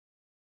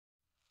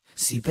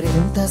Si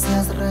preguntas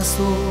las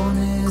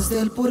razones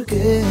del por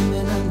qué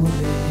me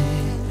enamoré,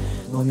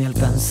 no me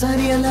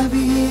alcanzaría la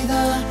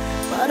vida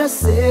para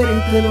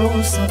hacértelo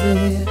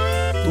saber.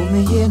 Tú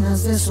me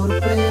llenas de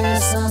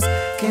sorpresas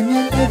que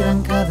me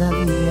alegran cada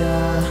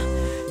día.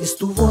 Es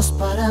tu voz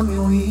para mi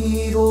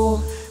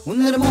oído,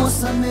 una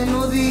hermosa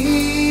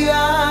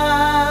melodía.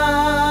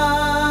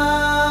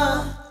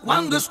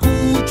 Cuando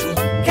escucho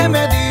que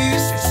me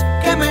dices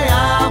que me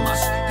amas,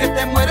 que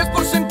te mueres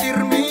por sentir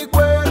mi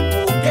cuerpo,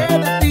 que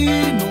de ti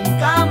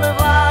nunca me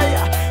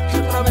vaya, que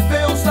otra vez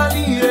veo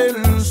salir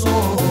el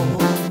sol.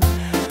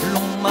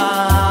 Lo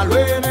malo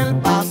en el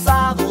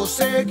pasado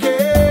se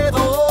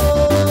quedó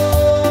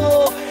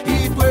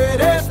y tú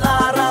eres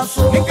la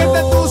razón. Me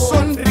encanta tu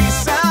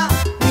sonrisa,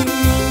 mi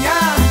niña,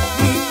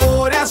 mi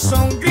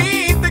corazón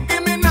grita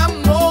que me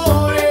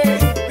enamore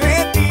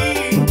de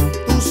ti.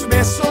 Tus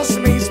besos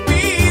me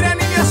inspiran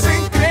y me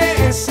hacen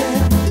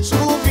crecer,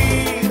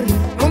 subir.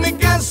 No me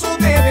canso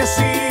de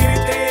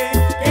decirte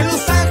que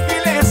los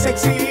ángeles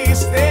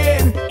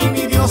existen y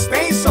mi Dios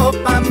te hizo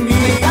pa' mí.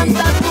 Me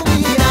encanta tu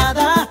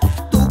mirada,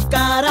 tu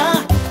cara,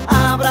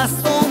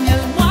 abrazo mi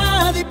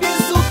almohada y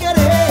pienso que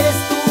eres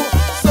tú,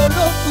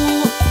 solo tú.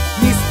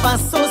 Mis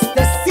pasos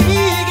te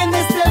siguen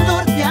desde el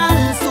norte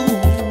al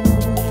sur,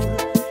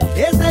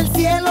 desde el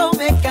cielo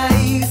me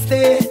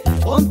caíste,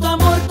 con tu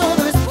amor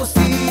todo es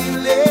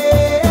posible.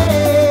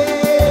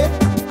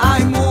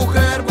 Ay,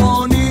 mujer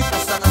bonita,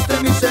 sanaste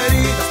mis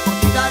heridas, por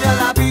ti daré a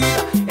la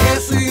vida.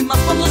 Eso y más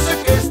cuando sé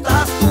que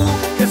estás tú,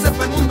 que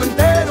sepa el mundo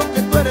entero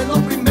que tú eres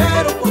lo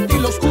primero. Por ti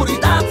la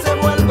oscuridad se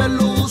vuelve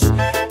luz,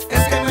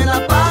 es que me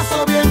la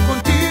paso bien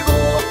contigo.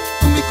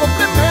 Tú mi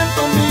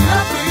complemento, mi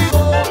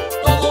abrigo,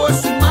 todo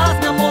eso y más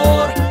mi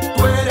amor,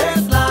 tú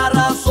eres la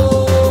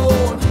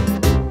razón.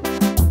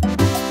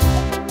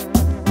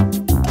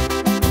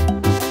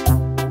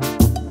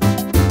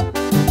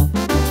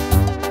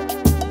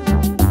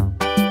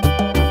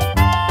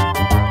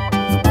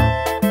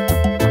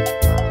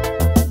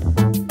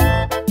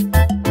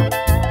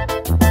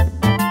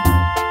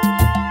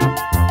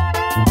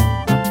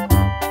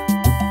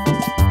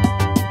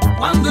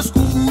 Cuando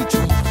escucho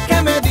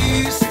que me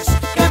dices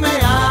que me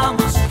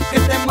amas, que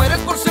te mueres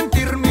por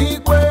sentir mi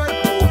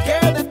cuerpo,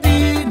 que de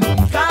ti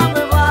nunca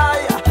me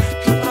vaya,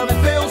 que otra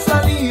vez veo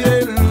salir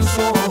el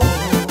sol.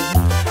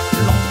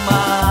 Lo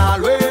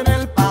malo en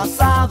el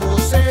pasado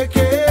se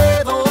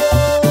quedó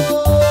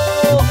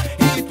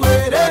y tú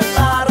eres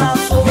la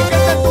razón. Me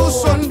encanta tu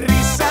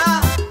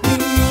sonrisa, mi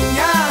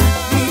niña,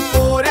 mi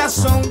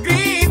corazón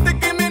grita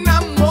que me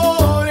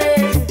enamore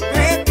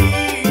de ti.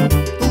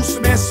 Tus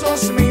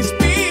besos me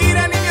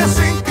inspiran y me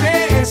hacen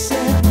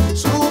crecer,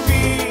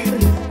 subir.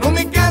 No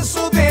me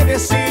canso de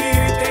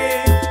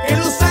decirte que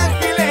los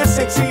ángeles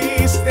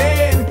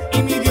existen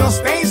y mi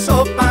Dios te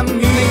hizo pa'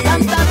 mí. Me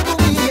encanta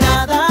tu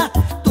mirada,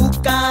 tu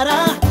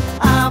cara,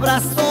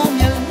 abrazo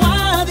mi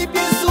almohada y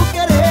pienso que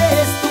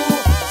eres tú,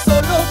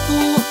 solo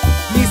tú.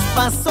 Mis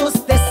pasos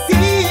te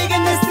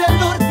siguen desde el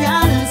norte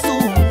al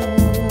sur,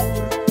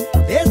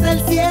 desde el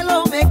cielo